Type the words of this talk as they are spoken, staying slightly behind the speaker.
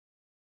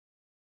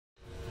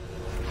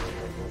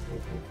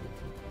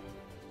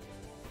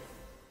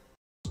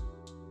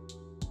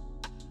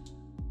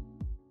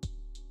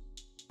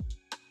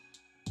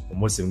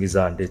umunsi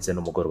mwiza ndetse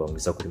n'umugoroba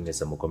mwiza kuri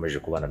mwese mukomeje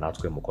kubana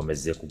natwe,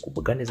 mukomeze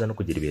kugubwa neza no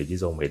kugira ibihe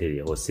byiza aho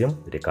muherereye hose.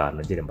 Reka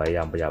nongere mbaye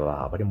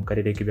yaba bari mu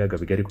karere k'ibiyaga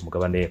bigari ku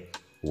mugabane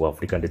wa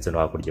Afrika ndetse no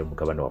hakurya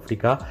y'umugabane wa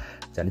Afrika,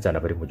 cyane cyane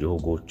abari mu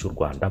gihugu cy'u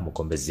Rwanda,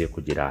 mukomeze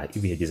kugira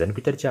ibihe byiza. Ni ku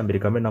itariki ya mbere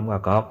Kamena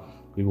mwaka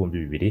w'ibihumbi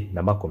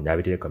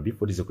 2020. Reka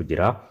mbifurize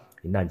kugira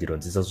intangiriro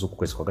nziza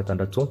z'ukwezi kwa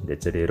gatandatu,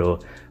 ndetse rero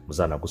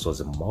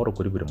muzanagusoze mu mahoro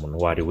kuri buri muntu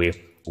wari we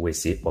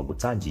wese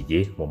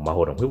wagutangiye mu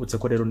mahoro. Nkwibutse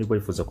ko rero niba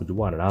wifuza kujya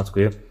ubana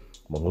natwe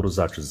mu nkuru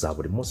zacu za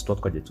buri munsi tuba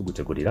twagiye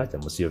tugutegurira, jya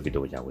munsi y'iyo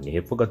video yawe ni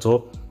hepfo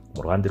gato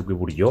mu ruhande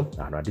rw'iburyo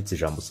ahantu handitse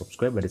ijambo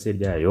subscribe, ndetse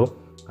hirya yayo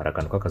hari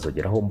akantu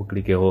k'akazogeraho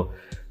muklikeho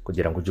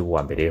kugira ngo ujye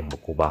uwa mbere mu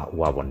kuba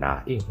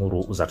wabona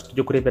inkuru zacu.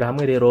 Tujye kurebera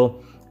hamwe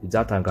rero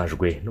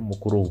ibyatangajwe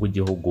n'umukuru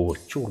w'igihugu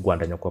cy'u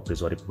Rwanda, nyakubahwa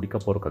perezida wa Repubulika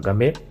Paul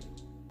Kagame.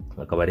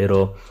 Akaba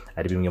rero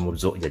ari bimwe mu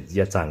byo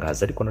yagiye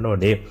atangaza, ariko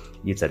nanone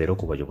yitsa rero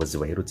ku bayobozi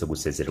baherutse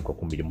gusezererwa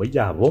ku mirimo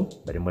yabo,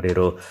 barimo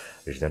rero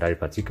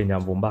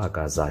Gen.Nyamvumba,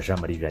 hakaza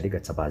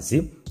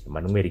Gatabazi,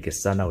 Emmanuel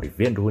Gasana,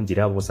 Olivier,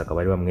 bose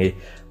akaba ari bamwe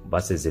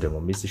basezerewe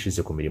mu minsi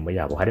ishize ku mirimo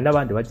yabo. Hari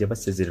n'abandi bagiye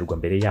basezererwa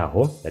mbere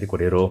yaho, ariko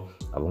rero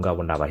abo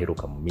ngabo ni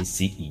abaheruka mu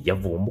minsi ya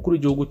vuba. Umukuru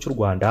w'igihugu cy'u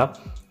Rwanda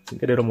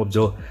kimwe rero mu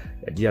byo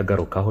yagiye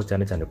agarukaho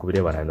cyane cyane ku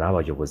birebana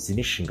n'abayobozi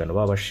n'inshingano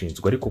baba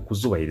bashinzwe ariko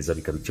kuzubahiriza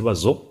bikaba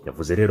ikibazo.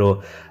 Yavuze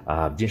rero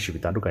byinshi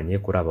bitandukanye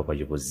kuri aba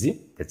bayobozi,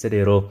 ndetse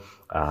rero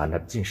na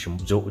byinshi mu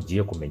byo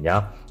ugiye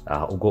kumenya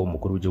ubwo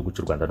umukuru w'igihugu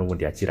cy'u Rwanda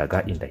n'ubundi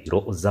yakiraga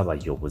indahiro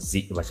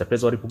z'abayobozi bashya.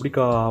 Perezida wa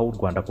Repubulika w'u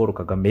Rwanda Paul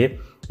Kagame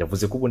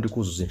yavuze ko ubundi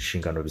kuzuza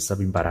inshingano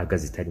bisaba imbaraga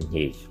zitari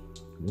nkeya.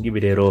 Ngibi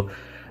rero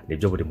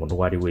nibyo buri muntu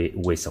wari we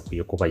wese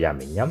akwiye kuba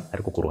yamenya,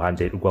 ariko ku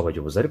ruhande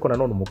rw'abayobozi. Ariko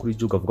nanone umukuru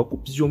w'igihugu avuga ko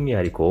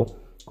by'umwihariko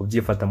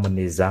kubyifatamo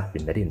neza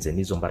binarenze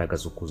n'izo mbaraga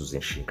zo kuzuza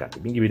inshingano.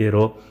 Ibi ngibi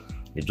rero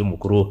nibyo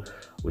umukuru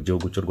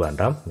w'igihugu cy'u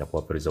Rwanda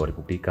nyakubahwa perezida wa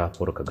Repubulika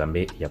Paul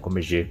Kagame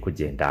yakomeje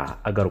kugenda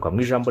agaruka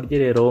mu ijambo rye.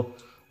 Rero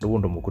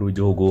n'ubundi umukuru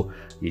w'igihugu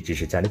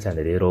yicishije cyane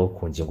cyane rero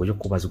ku ngingo yo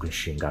kubazwa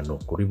inshingano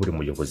kuri buri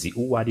muyobozi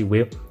uwo ari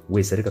we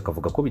wese, ariko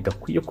akavuga ko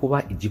bidakwiye kuba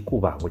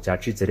igikuba ngo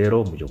cyacitse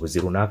rero umuyobozi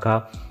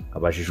runaka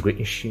abajijwe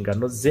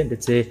inshingano ze,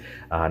 ndetse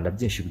na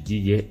byinshi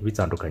bigiye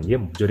bitandukanye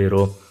mu byo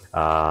rero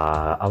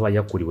aba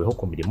yakuriweho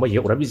ku mirimo ye.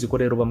 Urabizi ko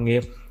rero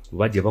bamwe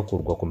bagiye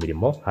bakurwa ku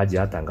mirimo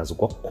hagiye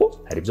hatangazwa ko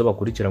hari ibyo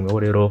bakurikiranyweho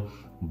rero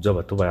mu byo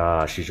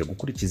batubashije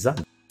gukurikiza,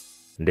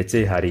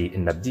 ndetse hari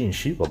na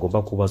byinshi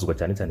bagomba kubazwa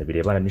cyane cyane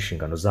birebana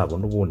n'inshingano zabo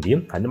n'ubundi.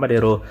 Hanyuma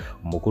rero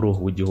umukuru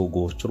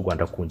w'igihugu cy'u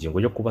Rwanda ku ngingo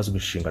yo kubazwa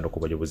inshingano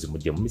ku bayobozi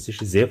mu gihe mu minsi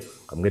ishize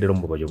bamwe rero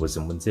mu bayobozi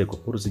mu nzego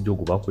nkuru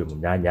z'igihugu bakuye mu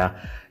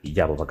myanya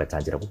yabo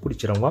bagatangira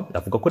gukurikiranwa,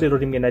 avuga ko rero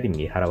rimwe na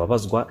rimwe hari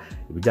ababazwa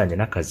ibijyanye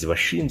n'akazi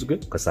bashinzwe,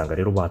 ugasanga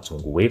rero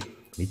batunguwe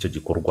n'icyo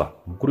gikorwa.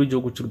 Umukuru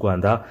w'igihugu cy'u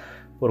Rwanda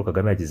Paul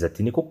Kagame yagize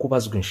ati niko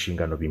kubazwa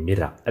inshingano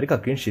bimera, ariko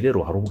akenshi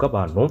rero hari ubwo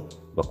abantu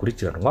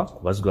bakurikiranwa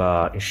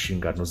kubazwa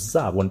inshingano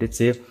zabo,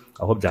 ndetse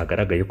aho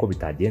byagaragaye ko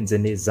bitagenze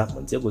neza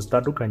mu nzego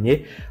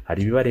zitandukanye,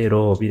 hari ibiba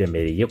rero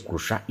biremereye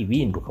kurusha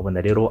ibindi, ukabona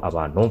rero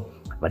abantu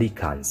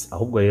barikanze.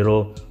 Ahubwo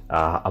rero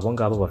abo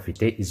ngabo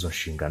bafite izo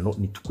nshingano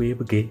ni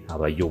twebwe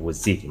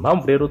abayobozi.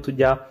 Impamvu rero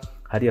tujya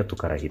hariya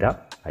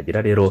tukarahira,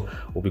 hagira rero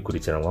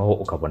ubikurikiranwaho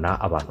ukabona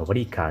abantu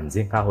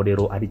barikanze nkaho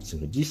rero ari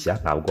ikintu gishya.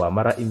 Ntabwo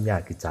wamara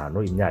imyaka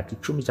 5, imyaka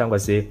 10 cyangwa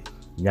se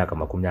imyaka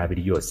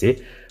 20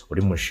 yose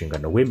uri mu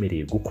nshingano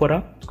wemereye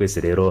gukora. Twese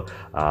rero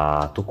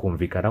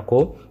tukumvikana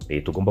ko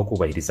tugomba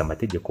kubahiriza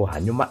amategeko,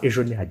 hanyuma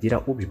ejo nihagira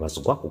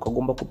ubibazwa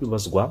ukagomba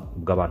kubibazwa,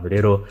 ubwo abantu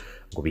rero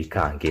ngo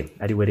bikange,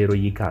 ari we rero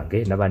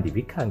yikange n'abandi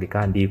bikange,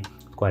 kandi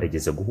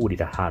twaregeze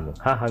guhurira ahantu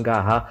nk'aha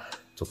ngaha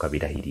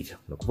tukabirahirira.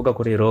 Ni ukuvuga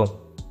ko rero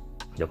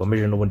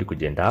yakomeje n'ubundi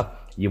kugenda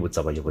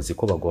yibutsa abayobozi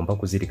ko bagomba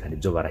kuzirikana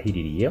ibyo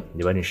barahiririye,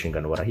 niba ari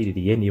inshingano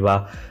barahiririye,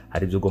 niba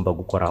hari ibyo ugomba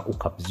gukora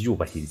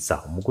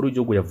ukabyubahiriza. Umukuru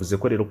w'igihugu yavuze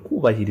ko rero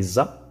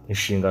kubahiriza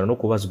inshingano no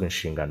kubazwa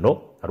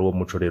inshingano ari uwo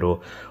muco rero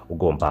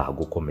ugomba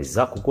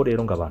gukomeza, kuko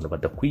rero ngo abantu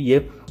badakwiye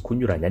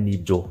kunyuranya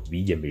n'ibyo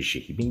biyemeje.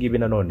 Ibi ngibi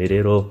nanone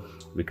rero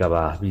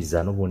bikaba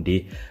biza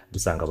n'ubundi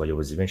dusanga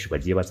abayobozi benshi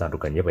bagiye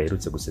batandukanye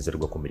baherutse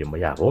gusezererwa ku mirimo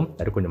yabo,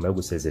 ariko nyuma yo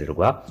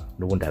gusezererwa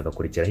n'ubundi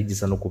hagakurikiraho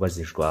igisa no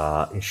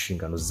kubazishwa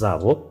inshingano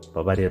zabo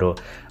baba rero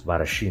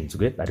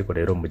barashinzwe, ariko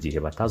rero mu gihe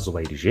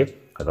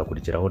batazubahirije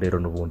hagakurikiraho rero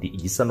n'ubundi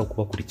igisa no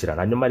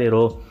kubakurikirana. Hanyuma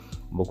rero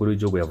umukuru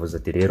w'igihugu yavuze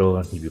ati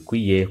rero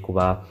ntibikwiye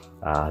kuba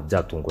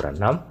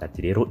byatungurana,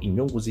 ati rero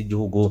inyungu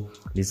z'igihugu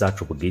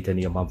n'izacu bwite,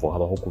 niyo mpamvu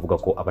habaho kuvuga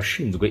ko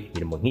abashinzwe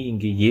imirimo nk'iyi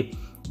ngiyi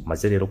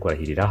maze rero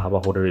kurahirira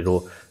habaho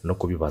rero no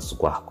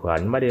kubibazwa.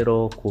 Hanyuma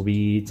rero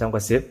cyangwa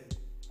se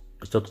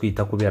icyo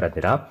twita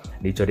kubiharanira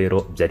nicyo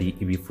rero byari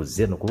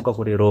bivuze. Ni ukuvuga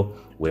ko rero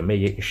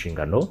wemeye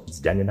inshingano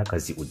zijyanye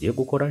n'akazi ugiye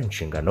gukora,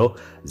 inshingano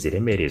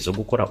ziremereye zo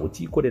gukora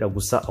utikorera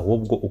gusa,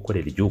 ahubwo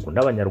ukorera igihugu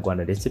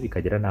n'abanyarwanda, ndetse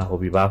bikagera n'aho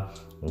biba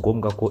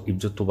ngombwa ko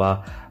ibyo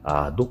tuba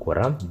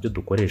dukora, ibyo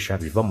dukoresha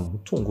biva mu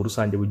mutungo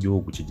rusange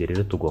w'igihugu. Icyo gihe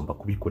rero tugomba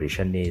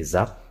kubikoresha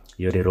neza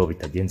iyo rero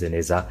bitagenze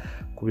neza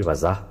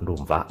kubibaza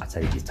ndumva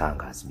atari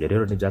igitangaza. Ibyo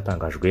rero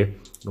n'ibyatangajwe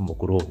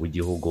n'umukuru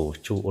w'igihugu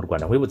cy'u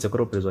Rwanda. Nkwibutse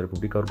ko Perezida wa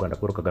Repubulika y'u Rwanda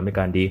Paul Kagame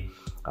kandi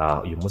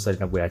uyu munsi ari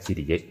nabwo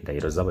yakiriye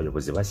indahiro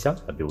z'abayobozi bashya,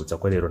 abibutsa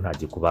ko rero nta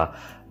gikuba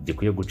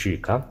gikwiye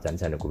gucika cyane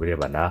cyane ku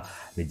birebana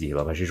n'igihe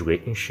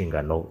babajijwe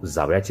inshingano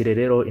zabo. Yakiriye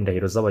rero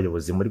indahiro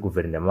z'abayobozi muri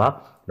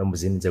guverinoma no mu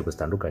zindi nzego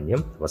zitandukanye,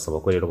 basaba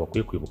ko rero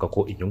bakwiye kwibuka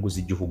ko inyungu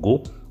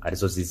z'igihugu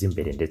arizo ziza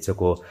imbere, ndetse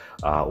ko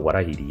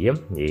warahiriye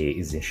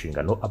izi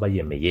nshingano aba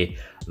yemeye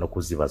no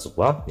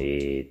kuzibazwa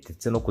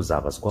ndetse no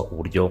kuzabazwa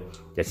uburyo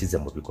yashyize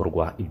mu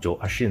bikorwa ibyo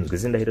ashinzwe.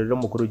 Izi ndahiro rero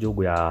umukuru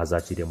w'igihugu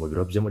yazakiriye mu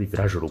biro bye muri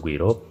village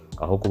Urugwiro,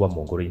 aho kuba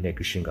mu ngoro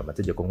y'inteko ishinga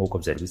amategeko nk'uko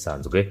byari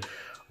bisanzwe,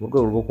 mu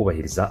rwego rwo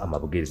kubahiriza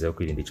amabwiriza yo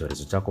kwirinda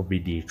icyorezo cya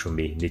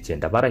COVID-19.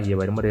 Barahiye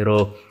barimo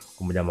rero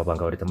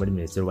umunyamabanga wa leta muri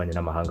minisiteri y'ububanyi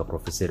n'amahanga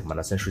Professeur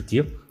Manasseh Nshuti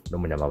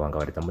n'umunyamabanga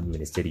wa leta muri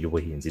minisiteri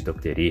y'ubuhinzi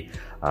Dr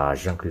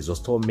Jean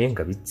Chrysostome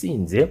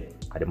Ngabitsinze.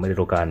 Harimo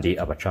rero kandi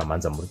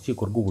abacamanza mu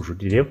rukiko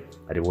rw'ubujurire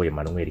aribo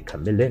Emmanuel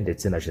Kamele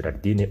ndetse na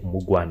Gerardine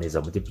Umugwaneza,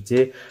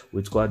 umudepite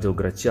witwa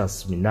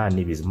Deogratias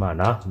Minani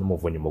Bizimana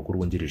n'umuvunyi mukuru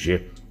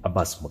wungirije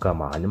Abbas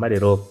Mukama. Hanyuma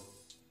rero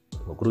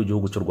umukuru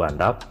w'igihugu cy'u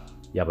Rwanda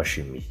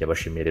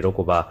yabashimiye rero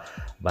kuba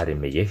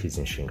baremeye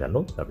izi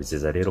nshingano,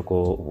 abizeza rero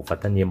ko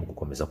ubufatanye mu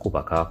gukomeza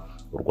kubaka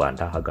u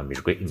Rwanda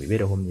hagamijwe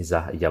imibereho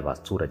myiza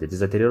y'abaturage.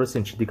 Yagize ati rero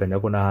sinshidikanya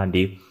ko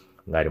n'ahandi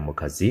mwari mu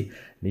kazi,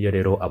 niyo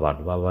rero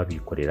abantu baba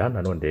bikorera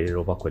nanone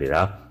rero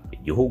bakorera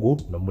igihugu,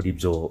 no muri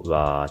byo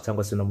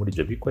cyangwa se no muri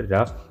byo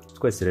bikorera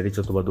twese rero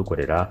icyo tuba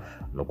dukorera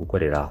no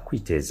gukorera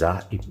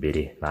kwiteza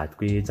imbere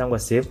natwe, cyangwa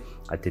se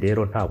ati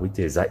rero nta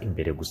witeza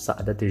imbere gusa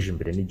adateje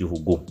imbere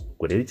n'igihugu.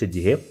 Ubwo rero icyo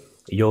gihe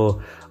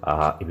iyo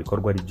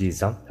ibikorwa ari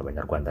byiza,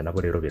 abanyarwanda nabo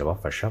rero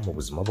birabafasha mu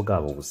buzima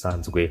bwabo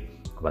busanzwe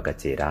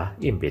bagatera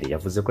imbere.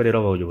 Yavuze ko rero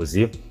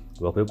abayobozi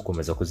bakwiye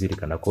gukomeza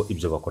kuzirikana ko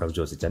ibyo bakora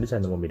byose cyane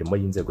cyane mu mirimo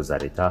y'inzego za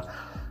leta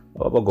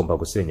baba bagomba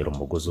gusenyera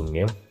umugozi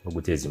umwe no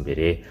guteza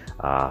imbere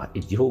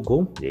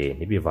igihugu,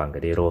 ntibivange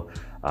rero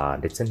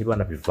ndetse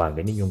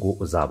ntibanabivange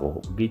n'inyungu zabo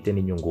bwite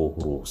n'inyungu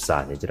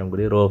rusange. Ngira ngo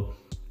rero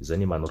izo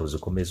ni impanuro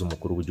zikomeye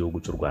z'umukuru w'igihugu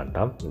cy'u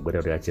Rwanda ubwo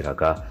rero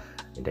yakiraga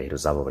indahiro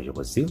z'abo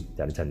bayobozi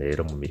cyane cyane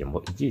rero mu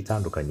mirimo igiye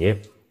itandukanye,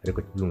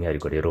 ariko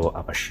by'umwihariko rero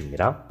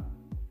abashimira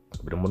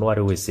buri muntu uwo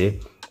ari wese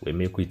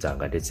wemeye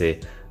kwitanga ndetse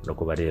no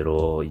kuba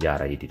rero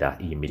yarahirira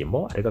iyi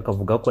mirimo, ariko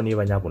akavuga ko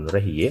niba nyabuna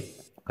urahiye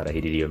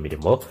ukarahirira iyo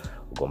mirimo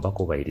ugomba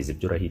kubahiriza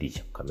ibyo urahiriye,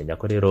 ukamenya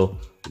ko rero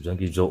ibyo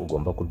ngibyo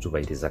ugomba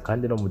kubyubahiriza,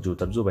 kandi no mu gihe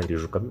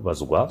utabyubahirije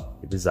ukabibazwa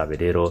ntibizabe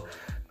rero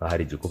nk'aho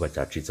ari igikuba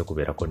cyacitse,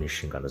 kubera ko ni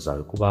inshingano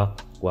zawe kuba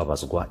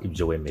wabazwa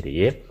ibyo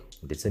wemereye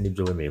ndetse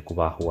n'ibyo wemeye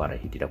kuba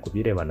warahirira ku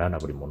birebana na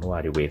buri muntu uwo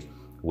ari we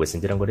wese.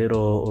 Ngira ngo rero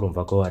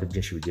urumva ko hari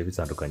byinshi bigiye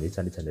bitandukanye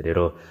cyane cyane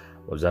rero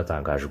mu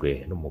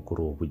byatangajwe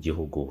n'umukuru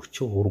w'igihugu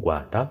cy'u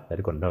Rwanda,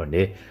 ariko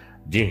nanone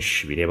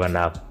byinshi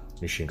birebana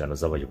n'inshingano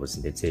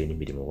z'abayobozi ndetse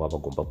n'imirimo baba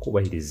bagomba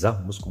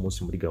kubahiriza umunsi ku munsi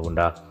muri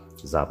gahunda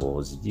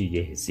zabo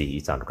zigiye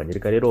zitandukanye.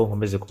 Reka rero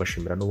nkomeze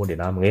kubashimira n'ubundi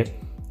namwe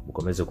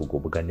mukomeze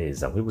kugubwa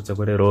neza. Nkwibutse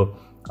ko rero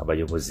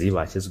abayobozi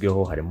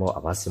bashyizweho harimo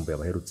abasimbuye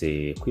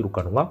abaherutse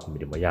kwirukanwa ku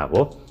mirimo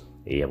yabo,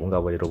 abo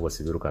ngabo rero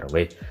bose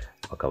birukanwe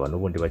bakaba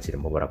n'ubundi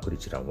bakirimo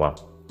barakurikiranwa,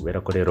 kubera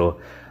ko rero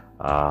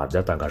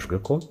byatangajwe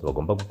ko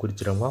bagomba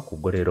gukurikiranwa,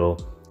 kubwo rero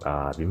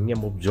bimwe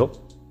mu byo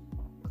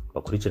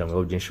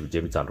bakurikiranyweho byinshi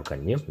bigiye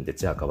bitandukanye,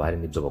 ndetse hakaba hari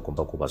n'ibyo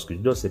bagomba kubazwa.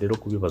 Byose rero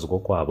kubibazwa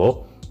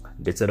kwabo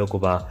ndetse no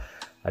kuba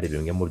hari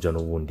bimwe mu byo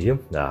n'ubundi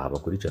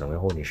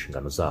bakurikiranyweho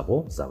n'inshingano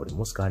zabo za buri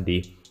munsi kandi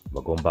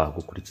bagomba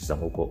gukurikiza,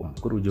 nk'uko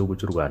umukuru w'igihugu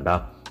cy'u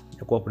Rwanda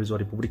nyakubahwa Perezida wa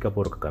Repubulika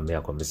Paul Kagame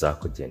akomeza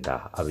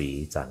kugenda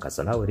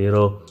abitangaza. Nawe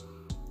rero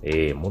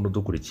muntu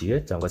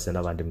udukurikiye cyangwa se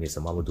n'abandi mwese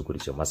muba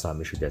mudukurikiye mu masaha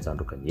menshi agiye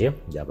atandukanye,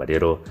 yaba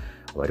rero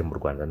abari mu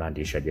Rwanda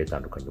n'andi henshi agiye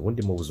atandukanye,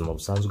 ubundi mu buzima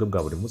busanzwe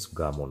bwa buri munsi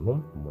bwa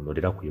umuntu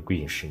rero akwiye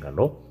kwiha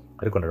inshingano,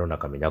 ariko nanone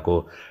akamenya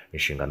ko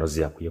inshingano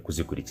ze akwiye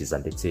kuzikurikiza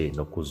ndetse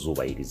no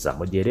kuzubahiriza.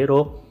 Mu gihe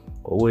rero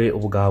wowe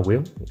ubwawe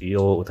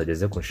iyo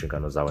utageze ku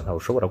nshingano zawe ntawe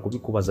ushobora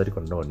kubikubaza,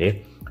 ariko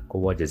nanone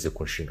kuba wageze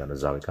ku nshingano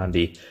zawe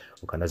kandi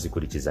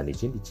ukanazikurikiza ni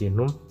ikindi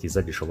kintu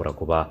cyiza gishobora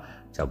kuba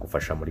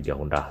cyagufasha muri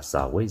gahunda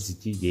zawe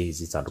zigiye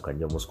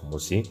zitandukanye umunsi ku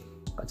munsi,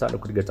 gatanu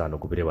kuri gatanu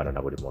ku birebana na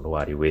buri muntu uwo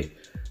ari we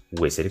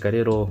wese. Reka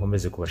rero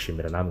nkomeze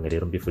kubashimira namwe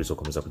rero mbifuriza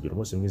gukomeza kugira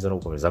umunsi mwiza no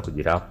gukomeza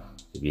kugira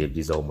ibihe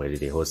byiza aho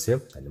muherereye hose.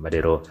 Hanyuma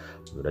rero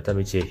mu minota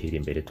mike iri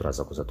imbere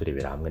turaza kuza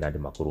turebera hamwe n'andi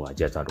makuru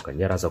agiye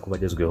atandukanye araza kuba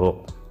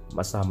agezweho mu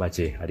masaha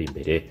make ari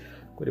imbere,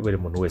 kuri buri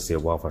muntu wese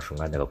wafashe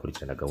umwanya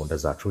agakurikirana gahunda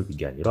zacu,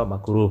 ibiganiro,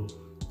 amakuru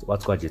tuba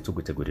twagiye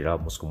tugutegurira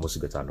umunsi ku munsi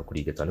gatanu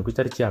kuri gatanu ku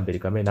itariki ya 2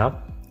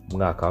 Kamena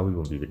umwaka wa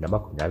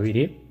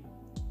 2020.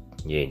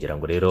 Ngira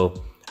ngo rero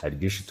hari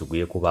byinshi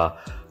tugiye kuba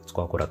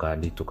twakora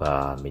kandi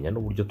tukamenya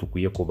n'uburyo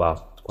tukwiye kuba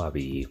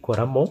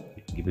twabikoramo.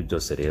 Ibi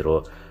byose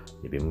rero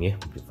ni bimwe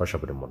bifasha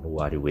buri muntu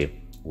uwo ari we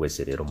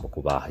wese rero mu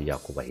kuba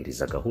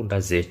yakubahiriza gahunda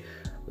ze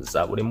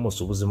za buri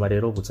munsi. Ubuzima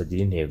rero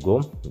butagira intego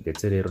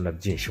ndetse rero na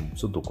byinshi mu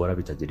byo dukora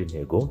bitagira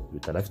intego,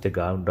 bitanafite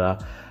gahunda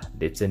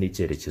ndetse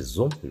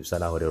n'icyerekezo, bisa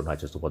naho rero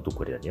ntacyo tuba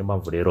dukorera. Niyo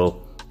mpamvu rero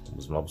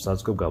ubuzima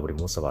busanzwe bwa buri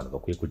munsi abantu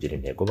bakwiye kugira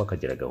intego,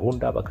 bakagira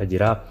gahunda,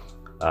 bakagira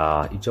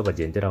icyo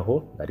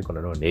bagenderaho, ariko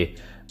nanone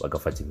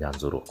bagafata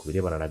imyanzuro ku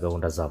birebana na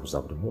gahunda zabo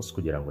za buri munsi,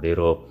 kugira ngo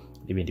rero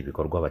n'ibindi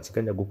bikorwa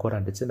bateganya gukora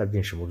ndetse na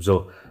byinshi mu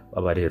byo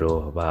baba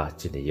rero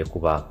bakeneye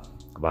kuba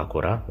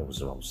bakora mu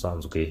buzima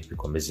busanzwe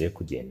bikomeze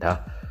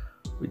kugenda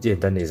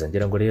neza.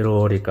 Ngira ngo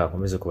rero reka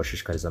nkomeze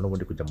kubashishikariza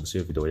n'ubundi kujya munsi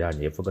y'iyo video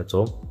yanyu hepfo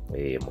gato,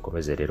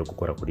 mukomeze rero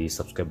gukora kuri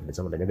subscribe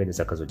ndetse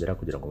munanyeganyeza akazogera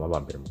kugira ngo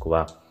mubambere mu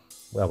kuba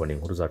mwabona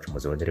inkuru zacu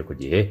muzibonere ku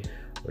gihe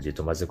mu gihe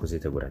tumaze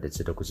kuzitegura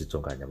ndetse no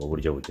kuzitunganya mu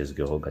buryo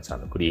bugezweho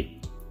gatanu kuri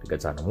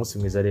gatanu. Umunsi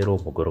mwiza rero,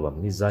 umugoroba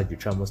mwiza,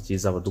 igicamunsi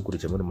cyiza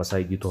abadukurikiye muri masaha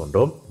y'igitondo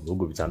mu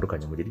bihugu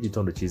bitandukanye, mugira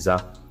igitondo cyiza,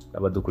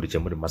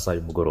 abadukurikiye muri masaha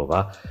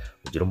y'umugoroba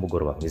mugira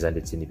umugoroba mwiza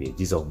ndetse n'ibihe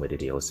byiza aho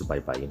muherereye hose.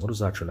 Bye bye. Inkuru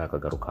zacu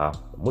nakagaruka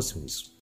umunsi mwiza.